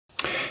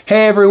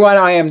Hey everyone,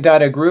 I am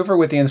Dada Groover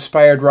with The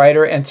Inspired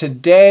Writer, and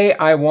today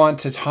I want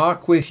to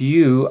talk with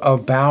you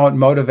about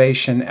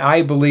motivation.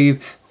 I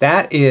believe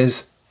that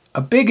is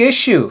a big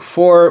issue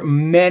for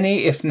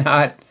many, if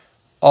not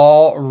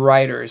all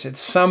writers at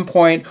some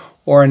point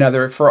or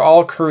another, for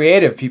all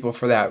creative people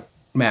for that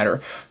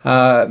matter.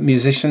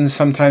 Musicians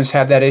sometimes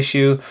have that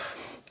issue.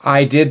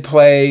 I did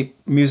play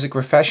music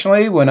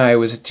professionally when I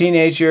was a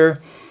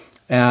teenager,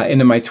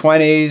 into my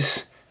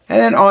 20s, and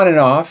then on and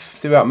off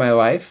throughout my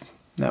life.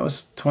 That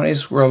was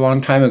 20s were a long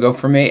time ago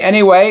for me.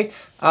 Anyway,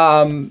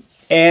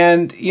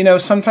 and you know,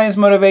 sometimes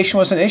motivation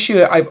was an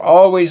issue. I've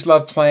always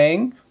loved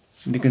playing.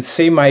 You can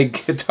see my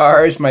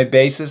guitars, my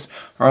basses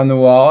are on the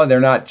wall. They're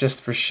not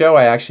just for show.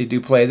 I actually do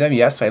play them.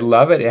 Yes, I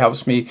love it. It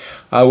helps me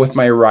with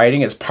my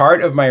writing. It's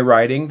part of my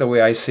writing, the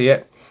way I see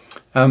it.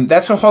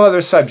 That's a whole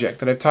other subject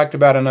that I've talked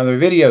about in other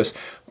videos.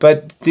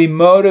 But the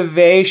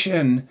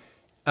motivation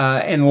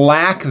and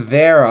lack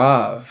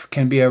thereof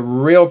can be a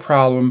real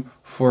problem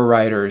for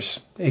writers.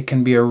 It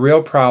can be a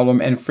real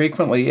problem and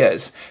frequently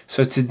is.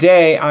 So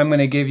today I'm going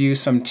to give you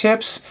some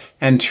tips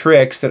and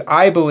tricks that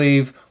I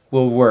believe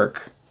will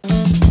work.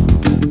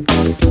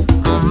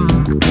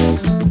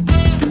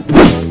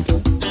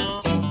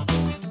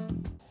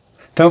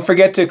 Don't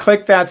forget to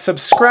click that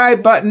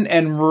subscribe button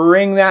and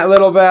ring that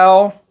little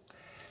bell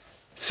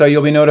so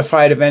you'll be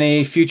notified of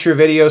any future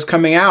videos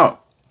coming out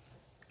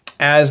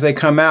as they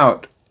come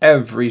out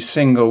every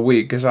single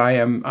week, because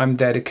I'm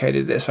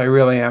dedicated to this. I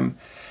really am.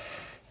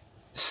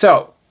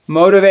 So,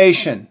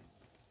 motivation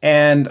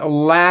and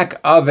lack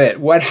of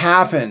it. What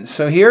happens?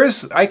 So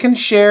I can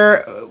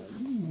share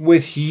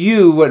with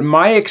you what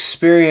my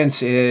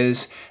experience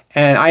is,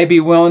 and I'd be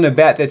willing to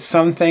bet that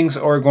some things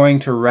are going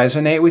to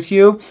resonate with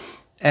you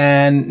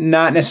and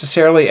not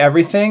necessarily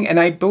everything. And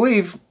I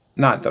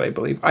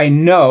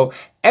know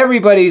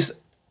everybody's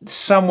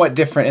somewhat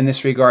different in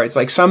this regard. It's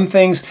like some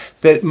things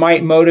that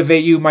might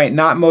motivate you might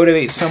not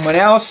motivate someone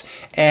else,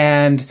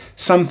 and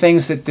some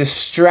things that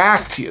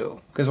distract you.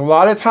 Because a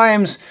lot of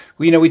times,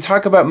 we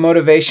talk about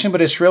motivation,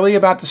 but it's really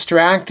about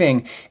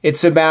distracting.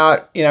 It's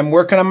about, I'm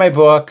working on my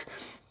book,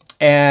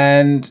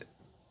 and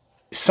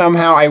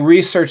somehow I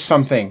researched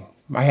something.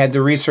 I had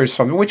to research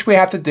something, which we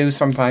have to do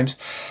sometimes,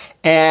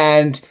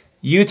 and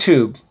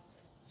YouTube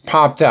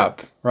popped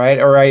up, right?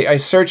 Or I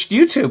searched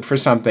YouTube for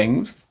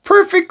something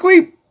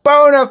perfectly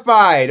bona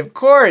fide. Of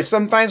course,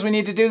 sometimes we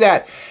need to do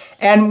that.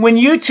 And when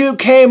YouTube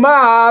came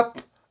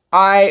up,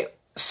 I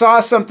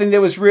saw something that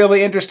was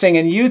really interesting.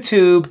 And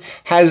YouTube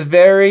has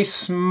very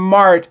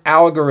smart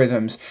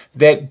algorithms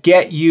that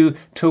get you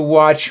to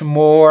watch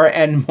more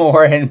and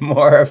more and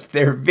more of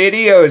their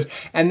videos.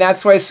 And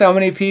that's why so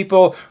many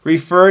people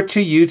refer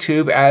to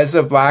YouTube as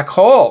a black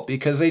hole,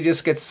 because they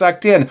just get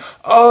sucked in.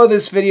 Oh,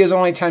 this video is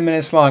only 10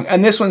 minutes long,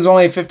 and this one's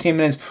only 15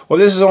 minutes, or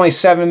this is only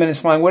 7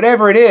 minutes long,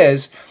 whatever it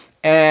is.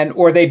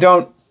 Or they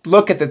don't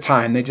look at the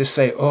time. They just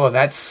say, oh,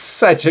 that's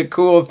such a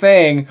cool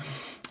thing.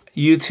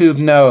 YouTube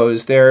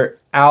knows. Their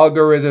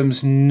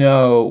algorithms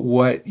know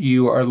what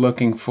you are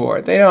looking for.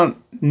 They don't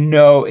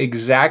know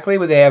exactly,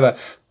 but they have a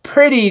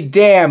pretty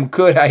damn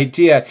good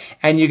idea,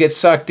 and you get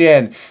sucked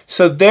in.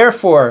 So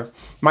therefore,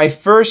 my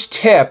first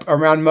tip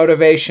around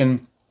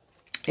motivation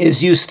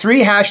is use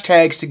 3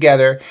 hashtags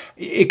together.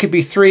 It could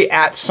be 3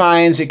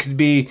 @signs. It could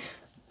be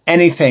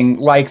anything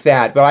like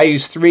that, but I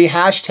use 3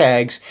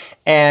 hashtags.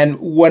 And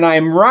when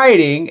I'm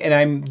writing,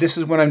 and this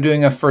is when I'm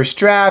doing a first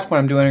draft, when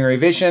I'm doing a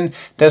revision,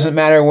 doesn't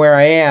matter where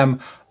I am,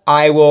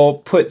 I will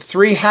put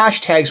 3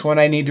 hashtags when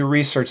I need to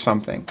research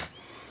something.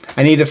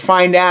 I need to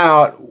find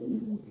out,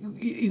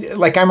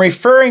 like I'm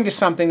referring to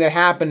something that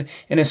happened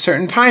in a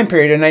certain time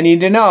period, and I need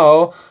to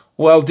know,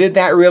 well, did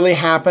that really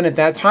happen at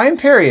that time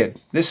period?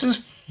 This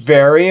is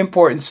very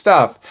important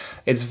stuff.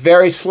 It's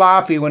very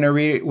sloppy when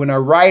a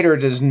writer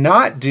does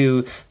not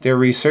do their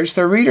research.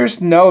 The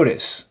readers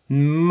notice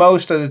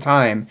most of the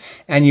time,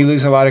 and you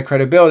lose a lot of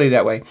credibility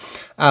that way.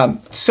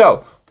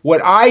 So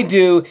what I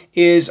do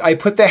is I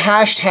put the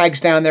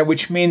hashtags down there,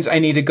 which means I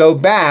need to go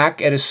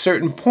back at a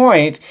certain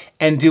point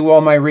and do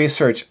all my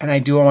research. And I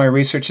do all my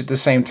research at the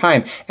same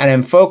time. And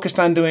I'm focused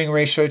on doing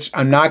research.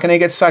 I'm not going to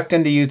get sucked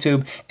into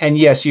YouTube. And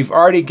yes, you've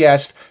already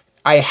guessed,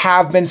 I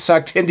have been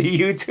sucked into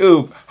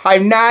YouTube.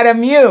 I'm not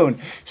immune.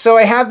 So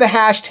I have the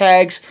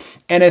hashtags,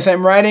 and as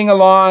I'm writing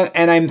along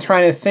and I'm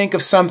trying to think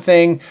of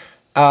something,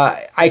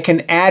 I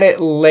can add it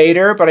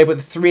later, but I put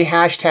the 3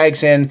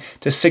 hashtags in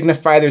to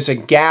signify there's a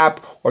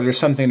gap, or there's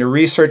something to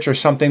research, or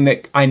something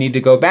that I need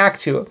to go back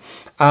to.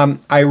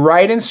 I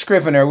write in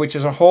Scrivener, which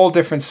is a whole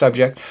different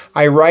subject.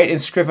 I write in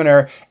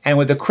Scrivener, and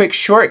with a quick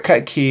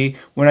shortcut key,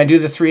 when I do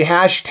the 3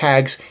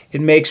 hashtags, it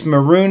makes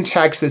maroon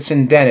text that's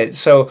indented.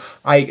 So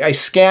I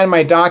scan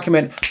my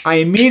document. I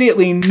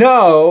immediately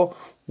know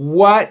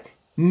what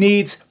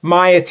needs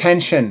my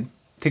attention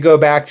to go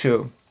back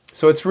to.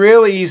 So it's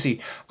really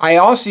easy. I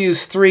also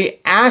use 3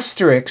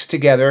 asterisks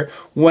together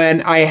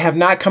when I have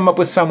not come up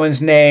with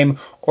someone's name,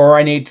 or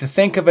I need to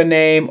think of a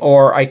name,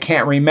 or I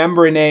can't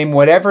remember a name,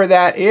 whatever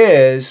that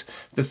is,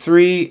 the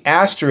 3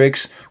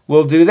 asterisks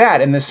will do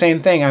that. And the same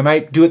thing, I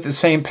might do it the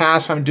same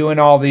pass I'm doing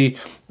all the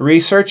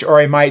research, or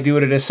I might do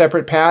it at a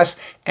separate pass,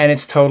 and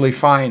it's totally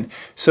fine.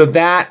 So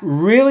that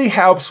really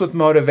helps with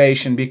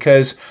motivation,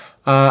 because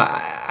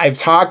I've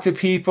talked to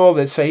people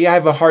that say, yeah, I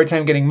have a hard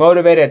time getting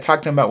motivated. I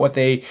talked to them about what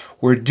they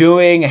were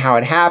doing, how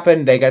it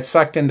happened. They got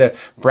sucked into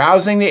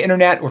browsing the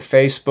internet or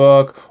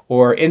Facebook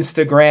or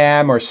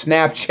Instagram or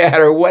Snapchat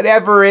or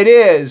whatever it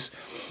is.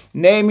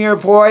 Name your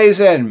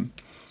poison.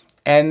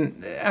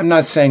 And I'm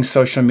not saying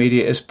social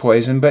media is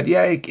poison, but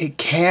yeah, it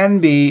can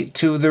be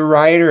to the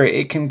writer.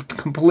 It can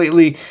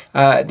completely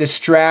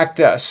distract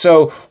us.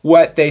 So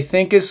what they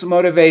think is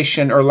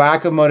motivation or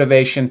lack of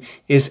motivation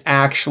is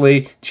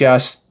actually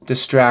just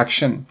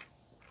distraction.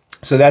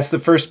 So that's the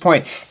first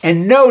point.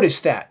 And notice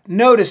that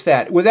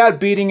without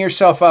beating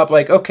yourself up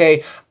like,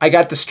 okay, I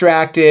got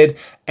distracted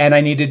and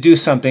I need to do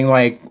something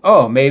like,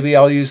 oh, maybe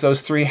I'll use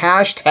those 3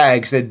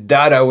 hashtags that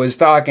Dada was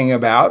talking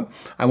about.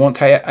 I won't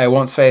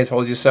say I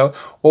told you so.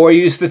 Or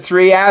use the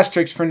 3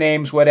 asterisks for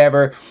names,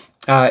 whatever.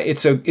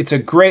 It's a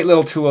great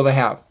little tool to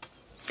have.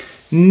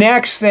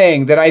 Next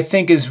thing that I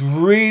think is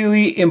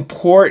really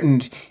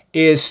important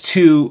is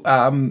to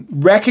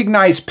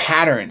recognize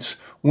patterns.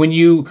 When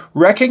you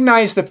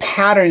recognize the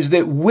patterns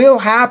that will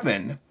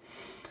happen,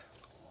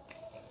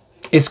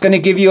 it's going to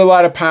give you a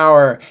lot of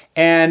power.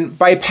 And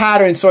by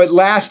pattern, so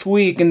last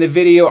week in the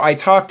video, I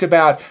talked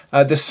about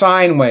the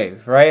sine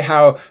wave, right?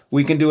 How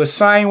we can do a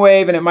sine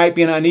wave, and it might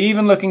be an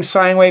uneven looking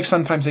sine wave.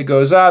 Sometimes it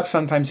goes up,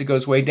 sometimes it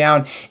goes way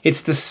down.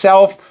 It's the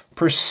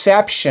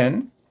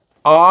self-perception,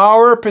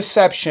 our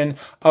perception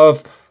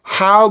of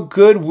how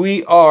good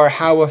we are,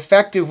 how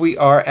effective we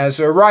are as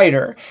a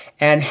writer,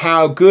 and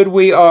how good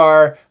we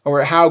are,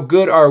 or how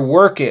good our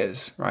work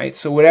is, right?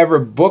 So whatever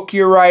book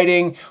you're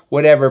writing,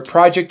 whatever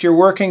project you're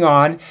working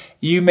on,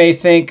 you may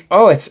think,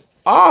 oh, it's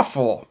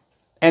awful.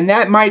 And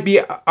that might be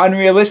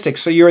unrealistic.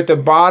 So you're at the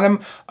bottom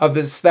of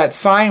that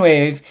sine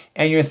wave,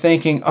 and you're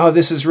thinking, oh,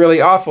 this is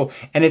really awful.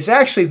 And it's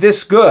actually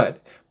this good,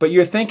 but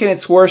you're thinking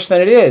it's worse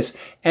than it is.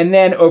 And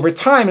then over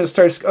time, it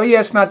starts, oh yeah,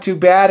 it's not too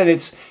bad.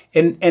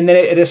 And then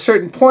at a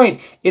certain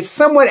point, it's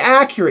somewhat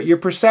accurate. Your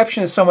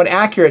perception is somewhat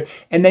accurate.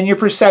 And then your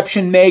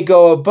perception may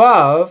go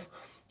above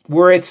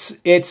where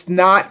it's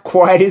not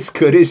quite as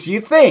good as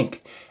you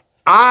think.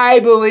 I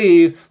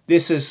believe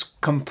this is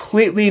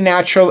completely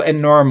natural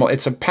and normal.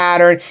 It's a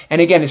pattern.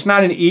 And again, it's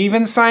not an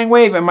even sine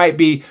wave. It might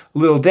be a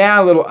little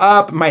down, a little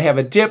up. It might have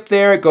a dip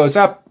there. It goes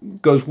up,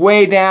 goes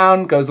way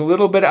down, goes a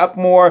little bit up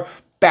more,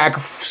 back.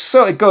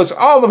 So it goes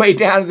all the way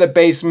down to the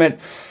basement.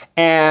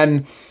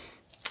 And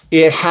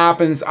it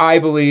happens, I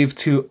believe,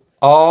 to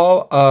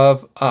all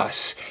of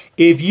us.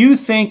 If you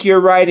think your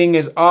writing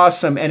is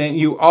awesome, and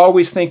you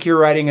always think your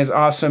writing is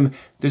awesome,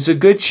 there's a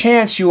good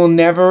chance you will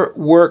never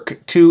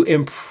work to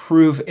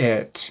improve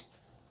it.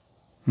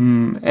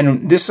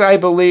 And this, I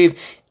believe,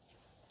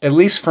 at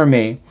least for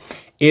me,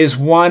 is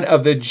one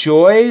of the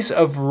joys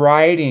of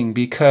writing,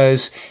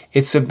 because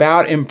it's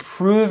about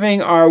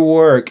improving our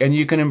work, and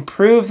you can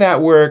improve that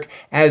work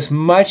as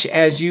much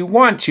as you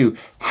want to.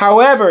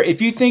 However,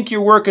 if you think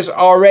your work is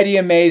already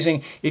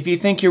amazing, if you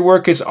think your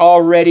work is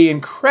already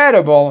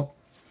incredible,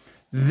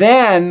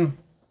 then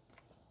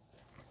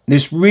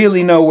there's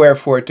really nowhere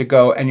for it to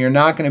go, and you're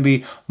not going to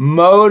be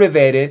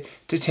motivated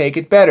to take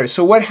it better.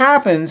 So what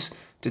happens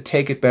to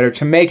take it better,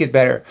 to make it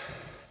better?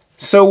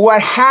 So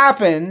what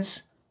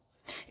happens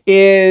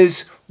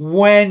is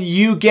when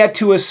you get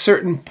to a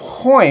certain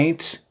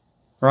point,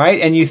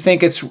 right, and you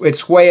think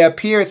it's way up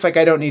here, it's like,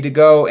 I don't need to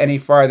go any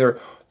farther.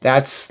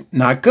 That's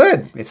not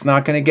good. It's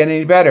not going to get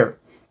any better.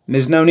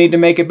 There's no need to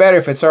make it better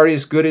if it's already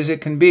as good as it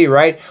can be,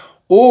 right?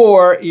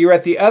 Or you're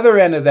at the other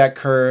end of that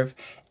curve,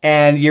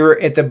 and you're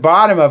at the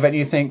bottom of it, and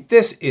you think,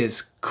 this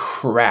is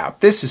crap.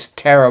 This is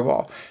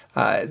terrible.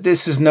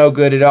 This is no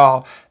good at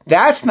all.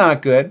 That's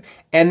not good.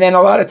 And then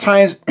a lot of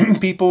times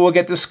people will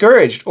get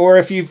discouraged. Or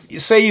if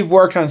you've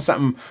worked on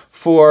something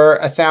for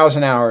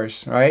 1,000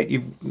 hours,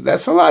 right?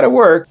 That's a lot of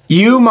work.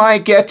 You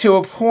might get to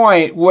a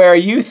point where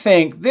you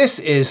think, this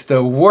is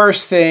the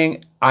worst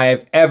thing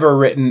I've ever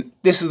written.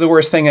 This is the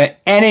worst thing that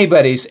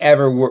anybody's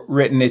ever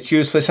written. It's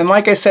useless. And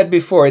like I said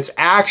before, it's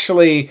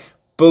actually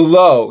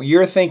below.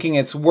 You're thinking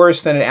it's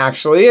worse than it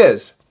actually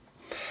is.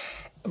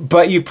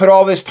 But you put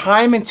all this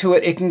time into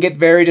it, it can get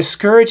very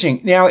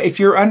discouraging. Now, if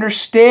you're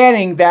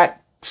understanding that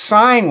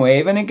sine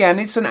wave, and again,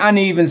 it's an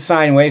uneven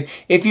sine wave,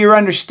 if you're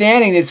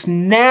understanding that it's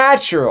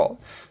natural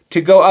to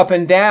go up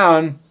and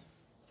down,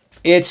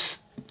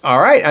 it's all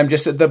right, I'm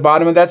just at the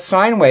bottom of that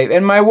sine wave.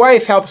 And my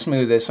wife helps me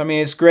with this. I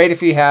mean, it's great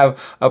if you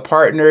have a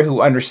partner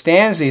who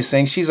understands these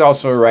things. She's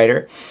also a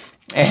writer.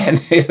 And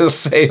he'll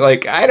say,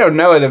 like, I don't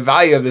know the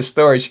value of this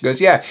story. She goes,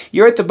 yeah,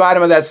 you're at the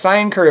bottom of that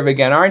sine curve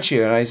again, aren't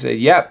you? And I said,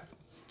 yep.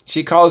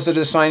 She calls it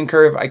a sine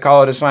curve. I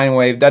call it a sine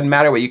wave. Doesn't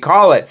matter what you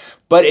call it.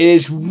 But it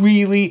is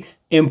really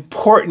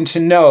important to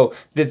know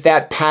that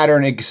that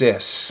pattern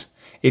exists.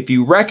 If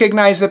you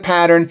recognize the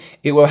pattern,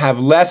 it will have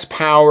less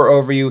power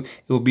over you.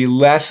 It will be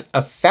less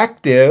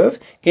effective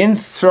in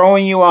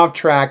throwing you off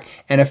track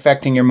and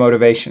affecting your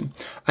motivation.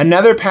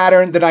 Another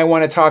pattern that I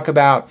want to talk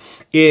about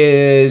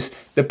is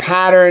the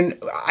pattern,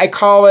 I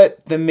call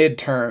it the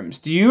midterms.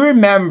 Do you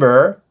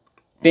remember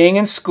being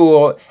in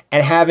school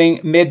and having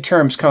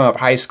midterms come up,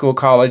 high school,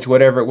 college,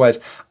 whatever it was?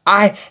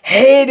 I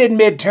hated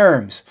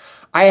midterms.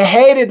 I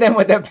hated them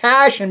with a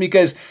passion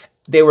because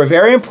they were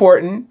very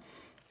important.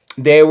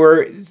 They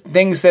were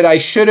things that I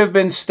should have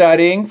been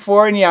studying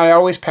for, and yeah, I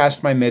always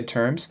passed my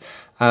midterms.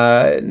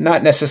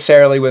 Not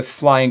necessarily with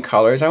flying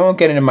colors. I won't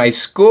get into my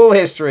school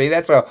history.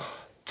 That's a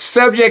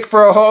subject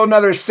for a whole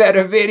nother set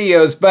of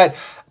videos, but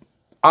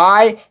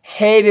I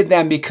hated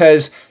them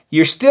because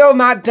you're still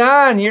not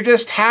done. You're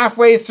just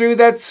halfway through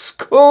that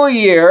school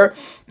year,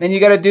 and you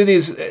got to do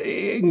these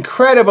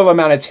incredible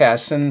amount of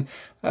tests, and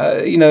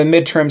you know, the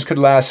midterms could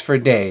last for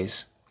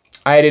days.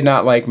 I did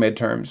not like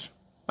midterms.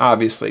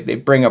 Obviously, they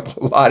bring up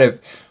a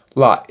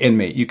lot in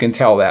me. You can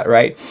tell that,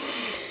 right?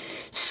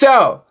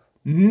 So,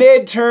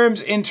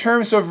 midterms in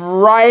terms of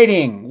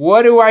writing.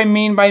 What do I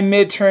mean by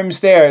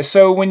midterms there?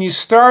 So when you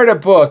start a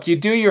book, you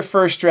do your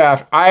first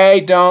draft. I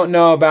don't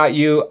know about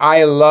you.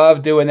 I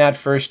love doing that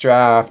first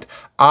draft.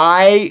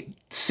 I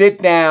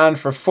sit down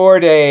for 4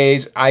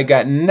 days. I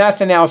got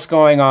nothing else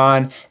going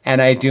on,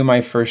 and I do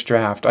my first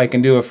draft. I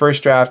can do a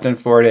first draft in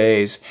 4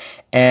 days,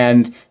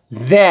 and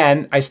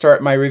then I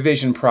start my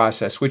revision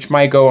process, which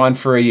might go on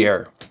for a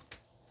year.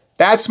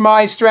 That's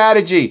my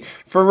strategy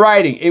for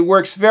writing. It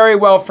works very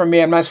well for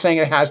me. I'm not saying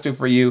it has to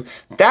for you.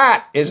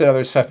 That is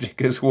another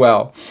subject as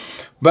well.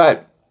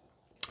 But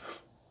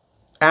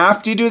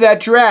after you do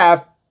that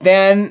draft,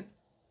 then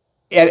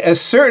at a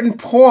certain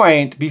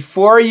point,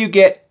 before you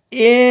get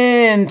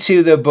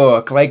into the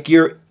book, like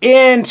you're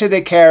into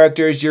the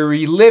characters, you're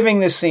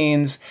reliving the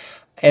scenes,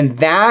 and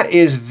that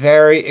is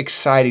very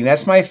exciting.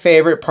 That's my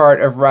favorite part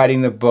of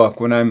writing the book.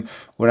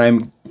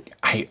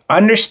 I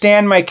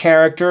understand my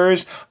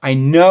characters. I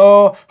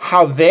know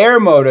how they're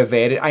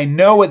motivated. I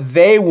know what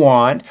they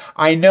want.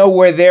 I know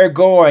where they're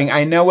going.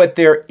 I know what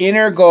their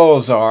inner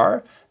goals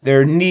are,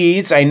 their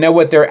needs. I know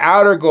what their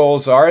outer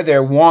goals are,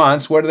 their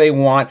wants. What do they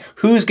want?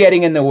 Who's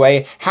getting in the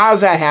way?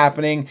 How's that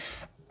happening?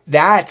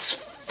 That's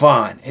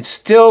fun. It's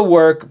still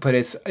work, but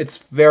it's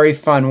very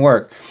fun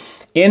work.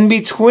 In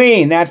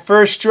between that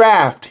first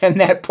draft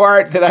and that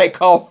part that I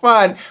call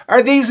fun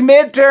are these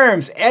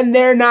midterms, and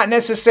they're not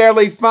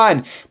necessarily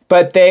fun,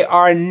 but they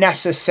are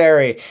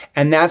necessary.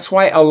 And that's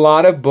why a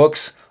lot of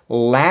books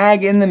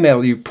lag in the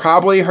middle. You've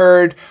probably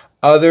heard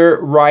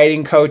other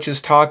writing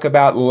coaches talk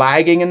about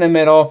lagging in the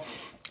middle,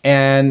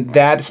 and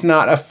that's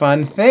not a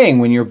fun thing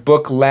when your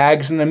book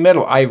lags in the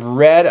middle. I've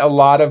read a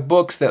lot of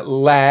books that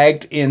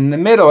lagged in the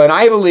middle, and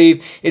I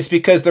believe it's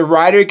because the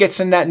writer gets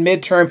in that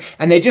midterm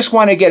and they just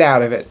want to get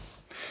out of it.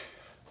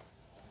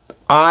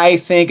 I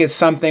think it's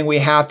something we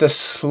have to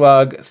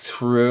slug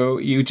through.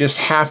 You just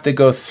have to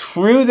go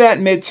through that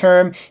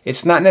midterm.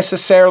 It's not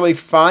necessarily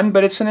fun,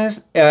 but it's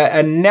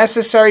a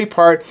necessary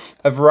part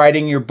of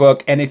writing your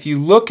book. And if you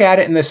look at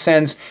it in the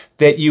sense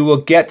that you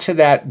will get to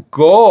that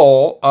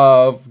goal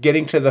of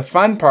getting to the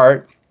fun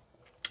part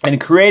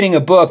and creating a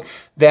book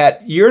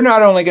that you're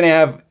not only going to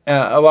have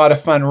a lot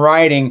of fun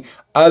writing,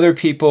 other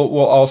people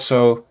will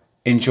also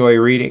enjoy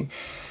reading.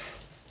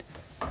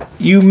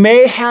 You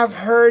may have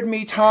heard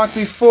me talk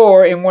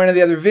before in one of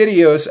the other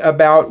videos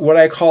about what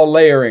I call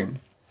layering.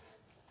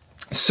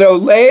 So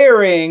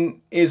layering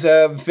is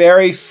a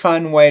very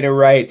fun way to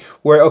write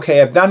where,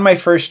 okay, I've done my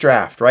first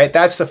draft, right?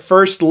 That's the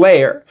first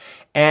layer.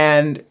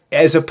 And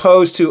as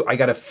opposed to, I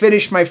got to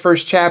finish my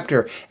first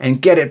chapter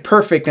and get it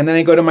perfect, and then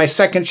I go to my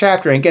second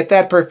chapter and get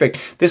that perfect.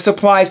 This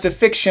applies to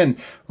fiction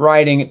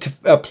writing. It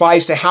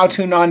applies to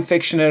how-to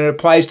nonfiction. It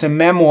applies to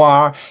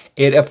memoir.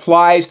 It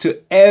applies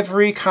to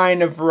every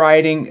kind of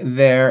writing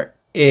there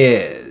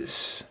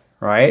is,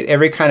 right?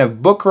 Every kind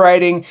of book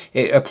writing.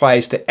 It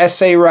applies to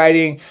essay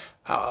writing.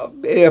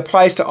 It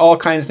applies to all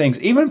kinds of things,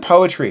 even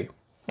poetry.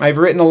 I've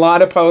written a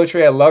lot of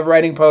poetry. I love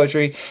writing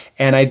poetry,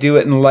 and I do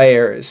it in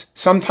layers.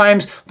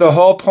 Sometimes the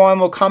whole poem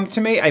will come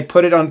to me. I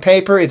put it on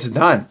paper. It's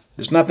done.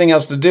 There's nothing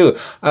else to do.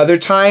 Other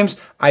times,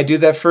 I do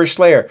that first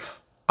layer.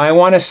 I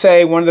want to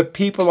say one of the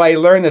people I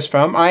learned this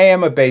from, I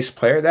am a bass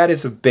player. That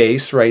is a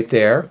bass right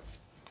there.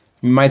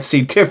 You might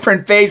see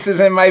different basses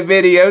in my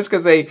videos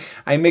because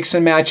I mix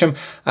and match them.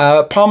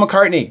 Paul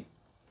McCartney,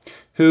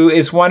 who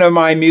is one of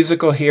my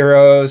musical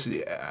heroes,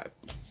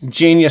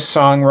 genius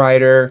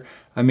songwriter,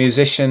 a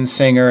musician,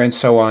 singer, and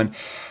so on.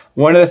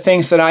 One of the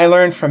things that I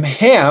learned from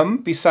him,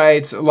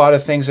 besides a lot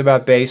of things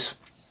about bass,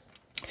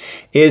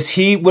 is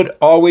he would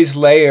always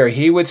layer.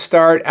 He would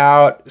start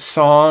out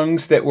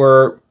songs that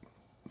were,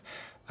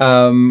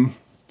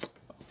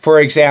 for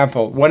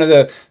example, one of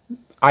the,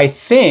 I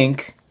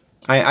think,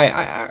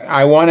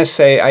 I want to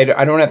say, I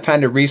don't have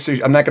time to research.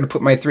 I'm not going to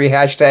put my 3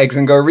 hashtags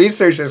and go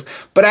research this,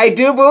 but I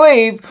do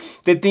believe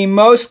that the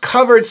most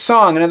covered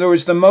song, in other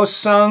words, the most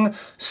sung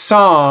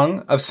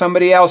song of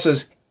somebody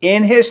else's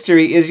in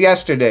history is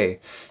yesterday.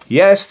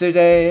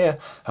 Yesterday,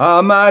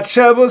 all my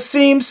troubles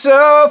seem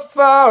so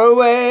far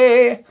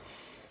away.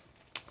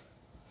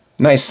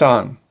 Nice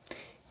song.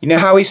 You know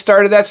how he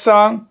started that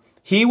song?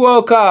 He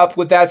woke up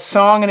with that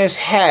song in his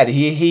head.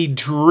 He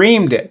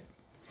dreamed it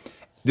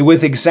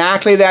with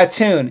exactly that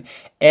tune.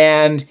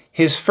 And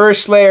his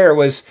first layer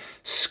was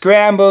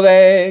scrambled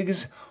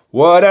eggs.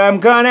 What I'm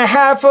gonna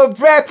have for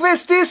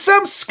breakfast is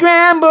some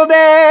scrambled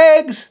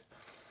eggs.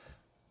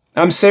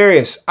 I'm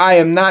serious. I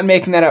am not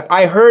making that up.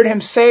 I heard him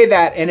say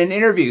that in an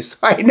interview. So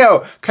I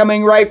know,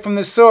 coming right from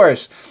the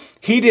source.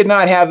 He did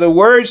not have the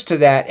words to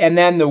that. And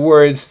then the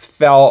words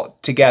fell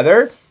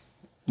together,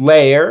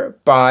 layer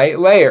by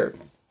layer.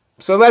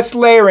 So that's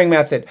layering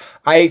method.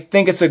 I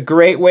think it's a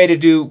great way to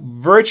do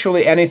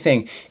virtually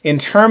anything in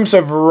terms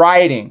of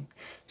writing.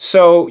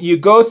 So you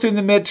go through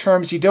the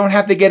midterms. You don't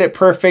have to get it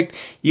perfect.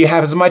 You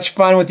have as much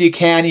fun with you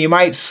can. You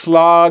might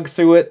slog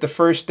through it the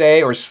first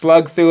day, or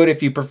slug through it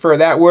if you prefer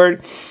that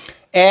word.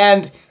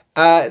 And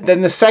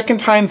then the second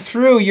time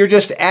through, you're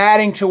just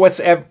adding to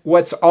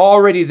what's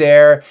already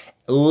there,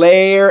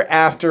 layer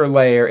after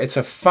layer. It's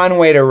a fun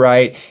way to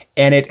write,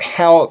 and it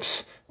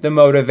helps the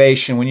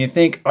motivation. When you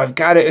think, I've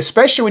got to,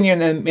 especially when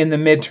you're in the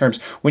midterms,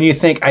 when you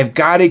think, I've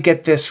got to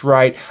get this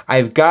right,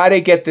 I've got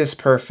to get this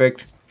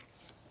perfect,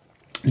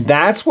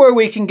 that's where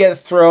we can get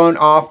thrown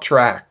off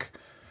track.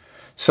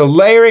 So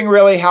layering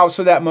really helps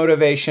with that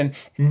motivation.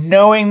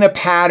 Knowing the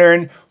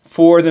pattern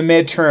for the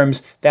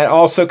midterms, that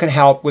also can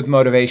help with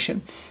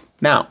motivation.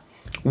 Now,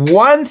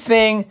 one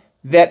thing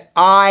that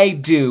I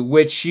do,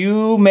 which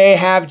you may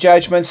have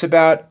judgments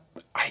about,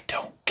 I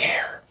don't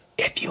care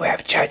if you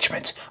have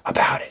judgments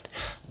about it.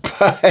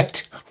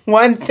 But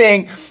one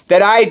thing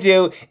that I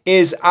do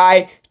is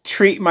I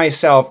treat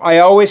myself. I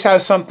always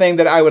have something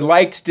that I would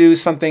like to do,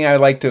 something I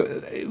would like to,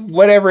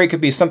 whatever it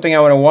could be, something I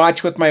want to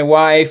watch with my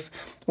wife.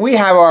 We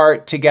have our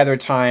together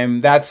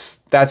time. That's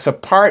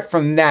apart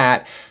from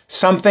that,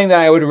 something that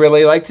I would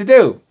really like to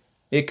do.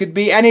 It could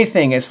be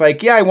anything. It's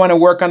like, yeah, I want to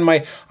work on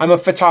I'm a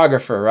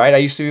photographer, right? I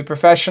used to be a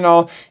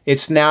professional.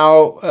 It's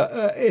now,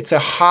 it's a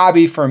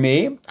hobby for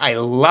me. I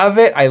love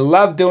it. I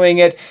love doing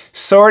it.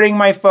 Sorting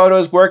my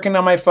photos, working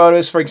on my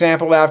photos, for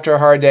example, after a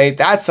hard day.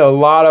 That's a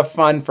lot of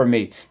fun for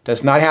me.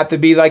 Does not have to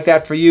be like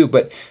that for you,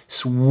 but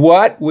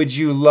what would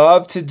you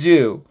love to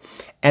do?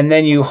 And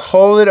then you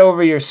hold it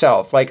over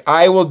yourself. Like,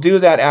 I will do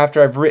that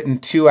after I've written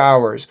 2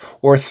 hours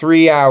or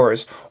 3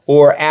 hours,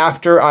 or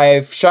after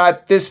I've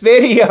shot this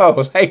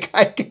video. Like,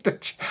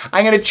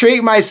 I'm going to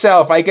treat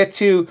myself. I get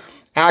to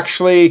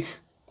actually,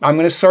 I'm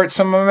going to sort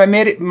some of my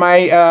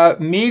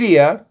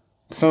media,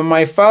 some of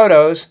my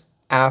photos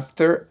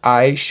after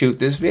I shoot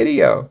this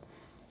video.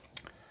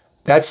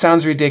 That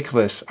sounds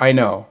ridiculous. I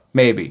know,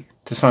 maybe,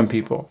 to some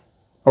people.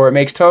 Or it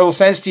makes total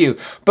sense to you.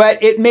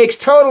 But it makes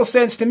total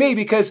sense to me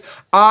because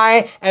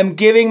I am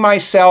giving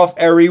myself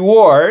a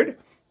reward.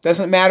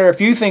 Doesn't matter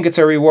if you think it's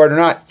a reward or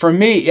not. For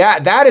me, yeah,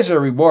 that is a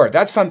reward.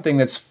 That's something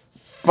that's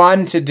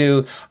fun to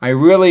do. I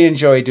really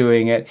enjoy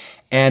doing it.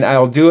 And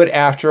I'll do it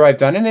after I've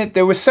done it.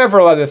 There were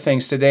several other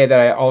things today that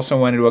I also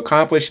wanted to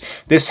accomplish.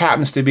 This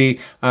happens to be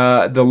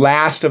the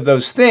last of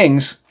those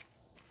things.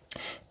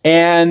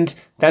 And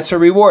that's a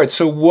reward.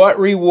 So what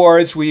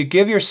rewards will you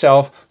give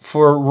yourself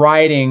for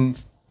writing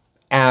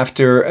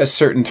after a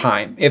certain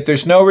time? If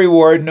there's no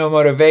reward, no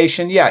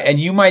motivation, yeah, and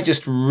you might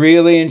just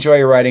really enjoy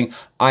your writing.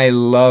 I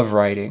love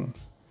writing.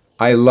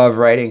 I love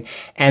writing.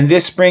 And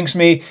this brings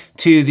me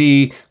to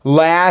the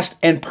last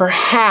and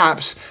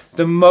perhaps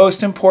the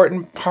most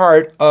important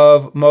part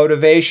of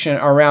motivation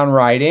around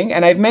writing.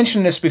 And I've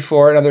mentioned this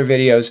before in other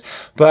videos,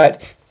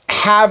 but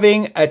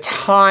having a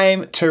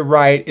time to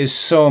write is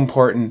so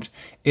important.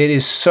 It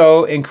is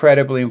so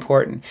incredibly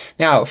important.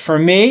 Now, for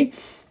me,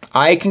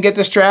 I can get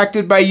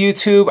distracted by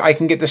YouTube. I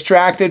can get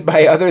distracted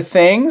by other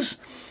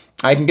things.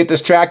 I can get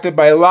distracted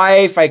by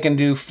life. I can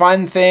do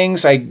fun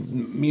things.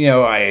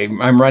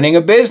 I'm running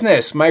a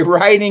business. My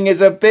writing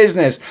is a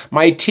business.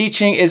 My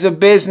teaching is a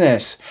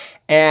business.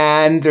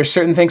 And there's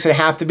certain things that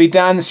have to be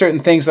done,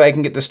 certain things that I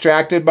can get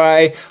distracted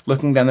by,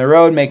 looking down the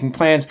road, making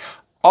plans.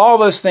 All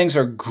those things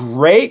are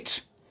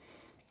great,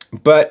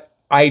 but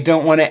I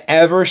don't want to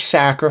ever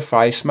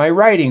sacrifice my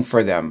writing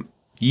for them.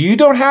 You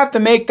don't have to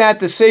make that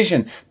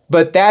decision,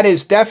 but that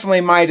is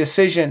definitely my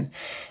decision.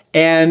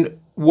 And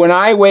when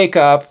I wake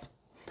up,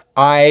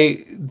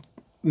 I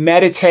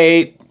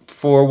meditate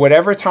for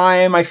whatever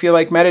time I feel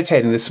like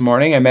meditating. This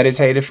morning, I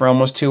meditated for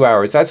almost 2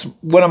 hours. That's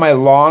one of my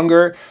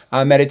longer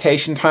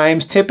meditation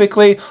times.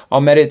 Typically,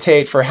 I'll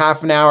meditate for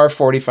half an hour,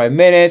 45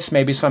 minutes,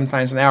 maybe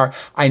sometimes an hour.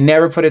 I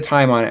never put a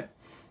time on it.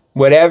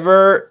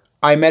 Whatever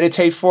I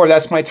meditate for,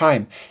 that's my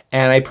time.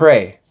 And I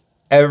pray.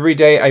 Every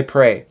day I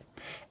pray.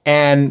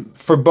 And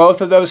for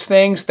both of those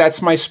things,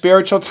 that's my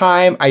spiritual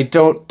time. I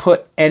don't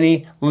put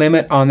any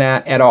limit on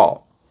that at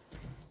all.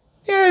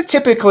 Yeah,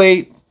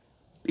 typically,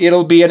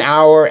 it'll be an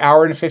hour,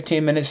 hour and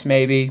 15 minutes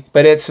maybe.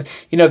 But it's,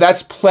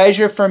 that's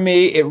pleasure for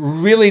me. It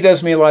really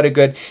does me a lot of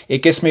good. It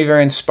gets me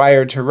very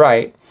inspired to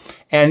write.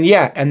 And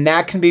yeah, and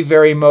that can be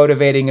very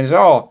motivating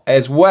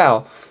as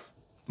well.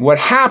 What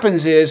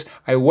happens is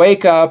I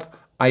wake up,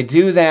 I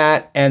do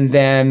that, and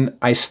then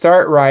I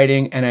start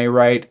writing, and I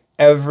write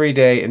every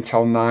day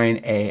until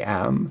 9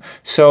 a.m.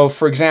 So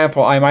for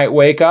example, I might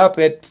wake up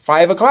at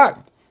 5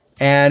 o'clock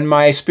and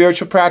my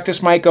spiritual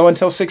practice might go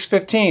until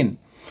 6:15.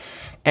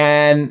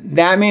 And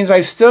that means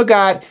I've still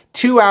got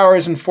 2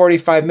 hours and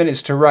 45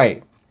 minutes to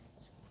write.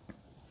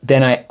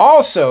 Then I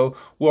also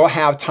will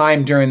have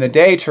time during the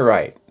day to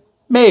write.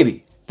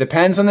 Maybe.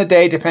 Depends on the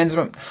day, depends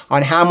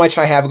on how much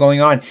I have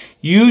going on.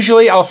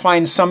 Usually I'll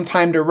find some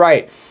time to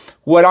write.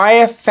 What I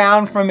have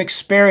found from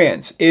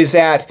experience is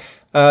that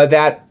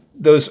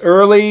those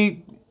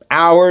early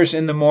hours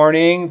in the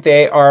morning,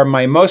 they are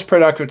my most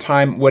productive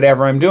time,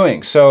 whatever I'm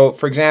doing. So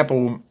for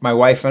example, my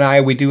wife and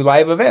I, we do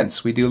live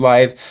events. We do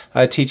live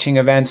teaching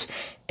events.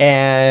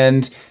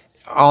 And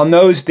on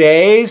those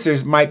days,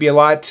 there might be a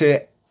lot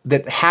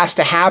that has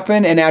to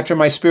happen. And after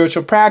my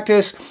spiritual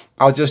practice,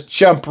 I'll just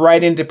jump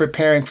right into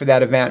preparing for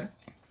that event,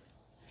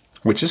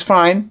 which is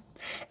fine.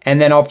 And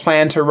then I'll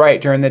plan to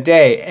write during the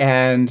day.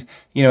 And,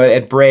 you know,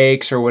 at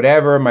breaks or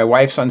whatever, my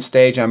wife's on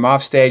stage, I'm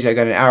off stage, I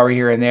got an hour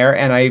here and there.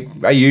 And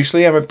I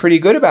usually am pretty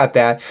good about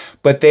that.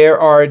 But there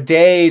are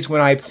days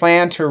when I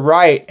plan to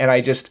write and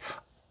I just,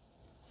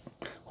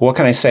 what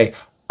can I say?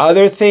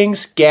 Other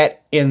things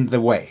get in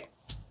the way.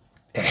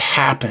 It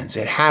happens.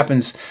 It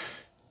happens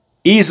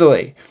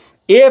easily.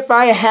 If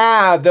I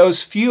have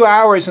those few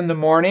hours in the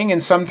morning,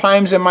 and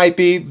sometimes it might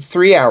be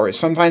 3 hours,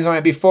 sometimes it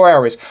might be 4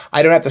 hours,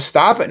 I don't have to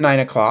stop at 9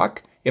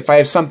 o'clock. If I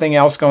have something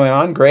else going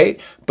on,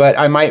 great. But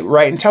I might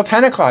write until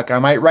 10 o'clock. I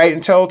might write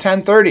until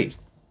 10:30.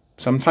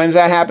 Sometimes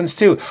that happens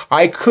too.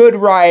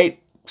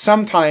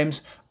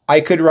 Sometimes I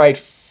could write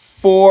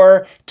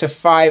 4 to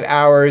 5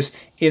 hours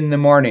in the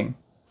morning.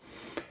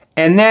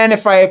 And then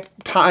if I have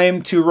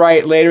time to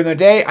write later in the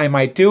day, I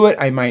might do it.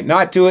 I might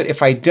not do it.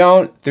 If I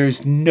don't,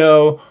 there's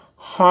no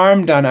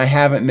harm done. I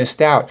haven't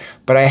missed out.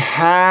 But I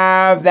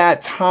have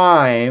that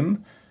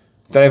time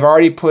that I've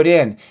already put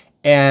in.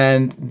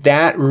 And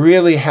that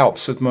really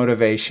helps with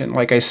motivation.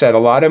 Like I said, a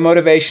lot of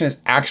motivation is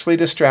actually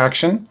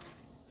distraction.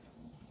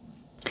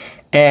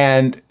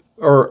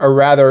 Or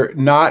rather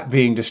not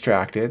being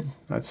distracted.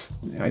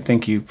 I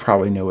think you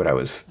probably knew what I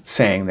was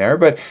saying there.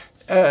 But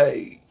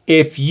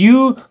if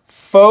you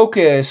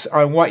focus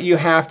on what you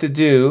have to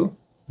do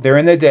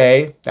during the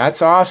day,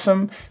 that's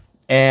awesome.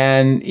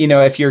 And, you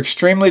know, if you're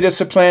extremely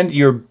disciplined,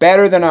 you're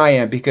better than I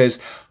am, because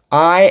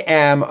I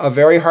am a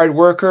very hard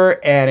worker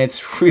and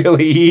it's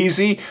really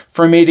easy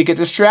for me to get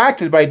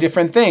distracted by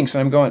different things.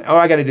 And I'm going, oh,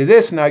 I got to do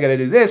this and I got to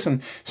do this.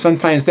 And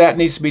sometimes that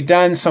needs to be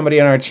done. Somebody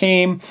on our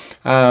team,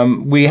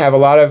 we have a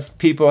lot of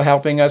people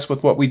helping us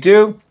with what we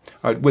do,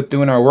 with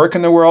doing our work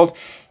in the world.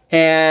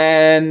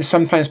 And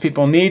sometimes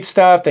people need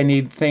stuff. They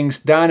need things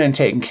done and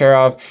taken care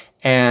of.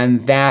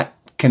 And that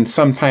can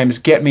sometimes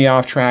get me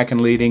off track and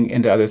leading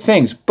into other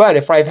things. But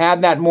if I've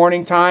had that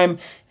morning time,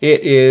 it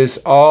is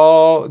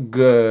all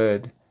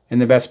good in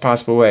the best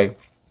possible way.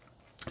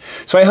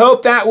 So I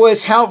hope that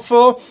was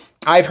helpful.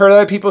 I've heard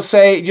other people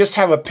say, just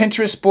have a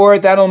Pinterest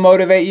board, that'll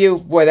motivate you.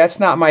 Boy, that's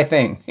not my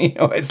thing. You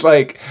know, it's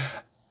like,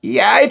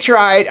 yeah,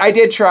 I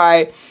did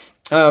try.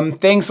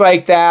 Things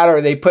like that,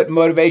 or they put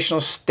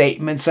motivational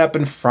statements up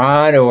in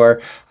front,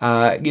 or,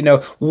 you know,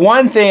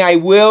 one thing I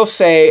will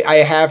say I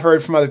have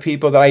heard from other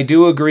people that I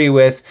do agree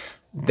with,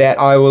 that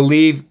I will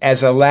leave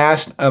as a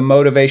last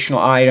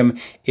motivational item,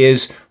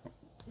 is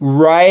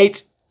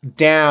write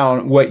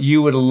down what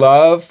you would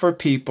love for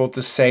people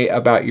to say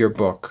about your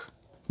book.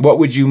 What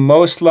would you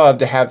most love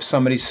to have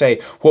somebody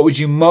say? What would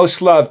you most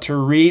love to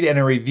read in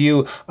a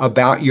review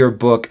about your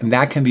book? And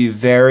that can be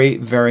very,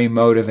 very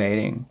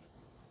motivating.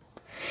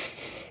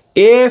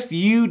 If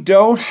you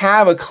don't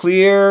have a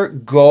clear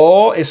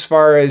goal as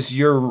far as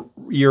your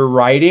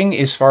writing,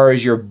 as far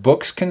as your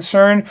book's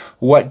concerned,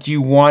 what do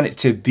you want it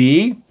to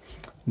be,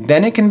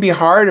 then it can be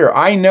harder.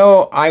 I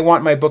know I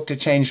want my book to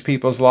change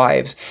people's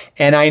lives.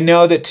 And I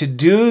know that to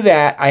do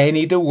that, I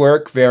need to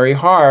work very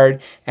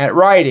hard at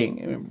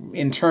writing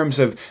in terms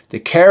of the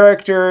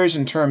characters,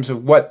 in terms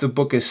of what the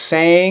book is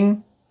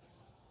saying,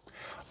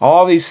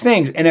 all these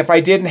things. And if I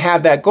didn't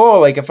have that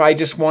goal, like if I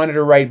just wanted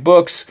to write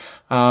books,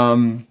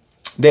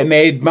 that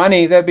made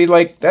money, that'd be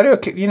like, that,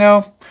 okay, you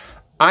know,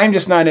 I'm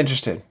just not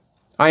interested.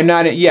 I'm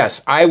not,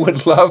 yes, I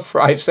would love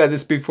for, I've said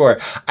this before,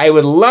 I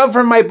would love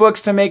for my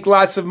books to make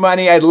lots of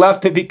money. I'd love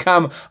to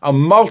become a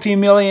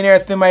multimillionaire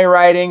through my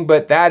writing,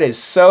 but that is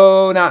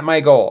so not my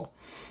goal.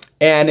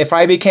 And if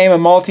I became a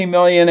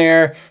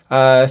multimillionaire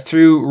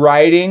through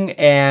writing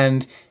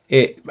and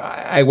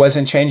I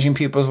wasn't changing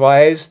people's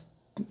lives,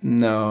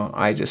 no,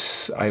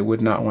 I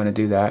would not want to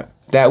do that.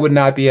 That would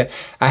not be a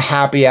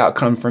happy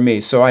outcome for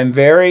me. So I'm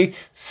very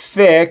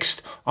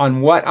fixed on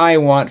what I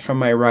want from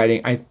my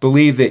writing. I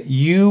believe that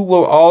you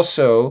will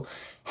also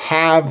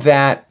have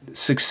that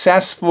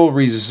successful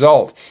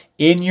result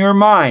in your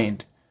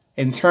mind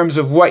in terms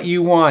of what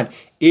you want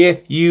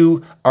if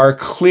you are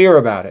clear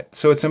about it.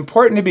 So it's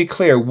important to be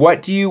clear.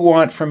 What do you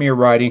want from your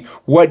writing?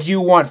 What do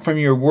you want from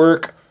your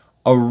work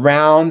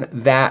around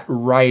that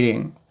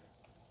writing?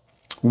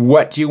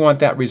 What do you want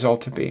that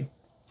result to be?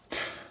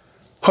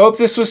 Hope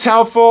this was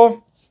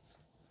helpful.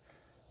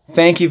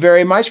 Thank you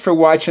very much for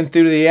watching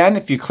through to the end.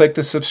 If you click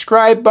the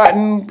subscribe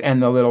button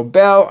and the little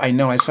bell, I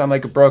know I sound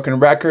like a broken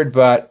record,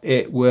 but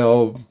it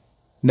will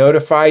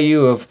notify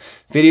you of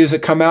videos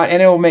that come out,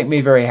 and it will make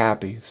me very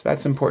happy. So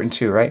that's important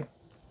too, right?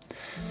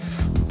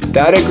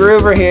 Dada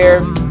Groover here.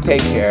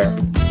 Take care.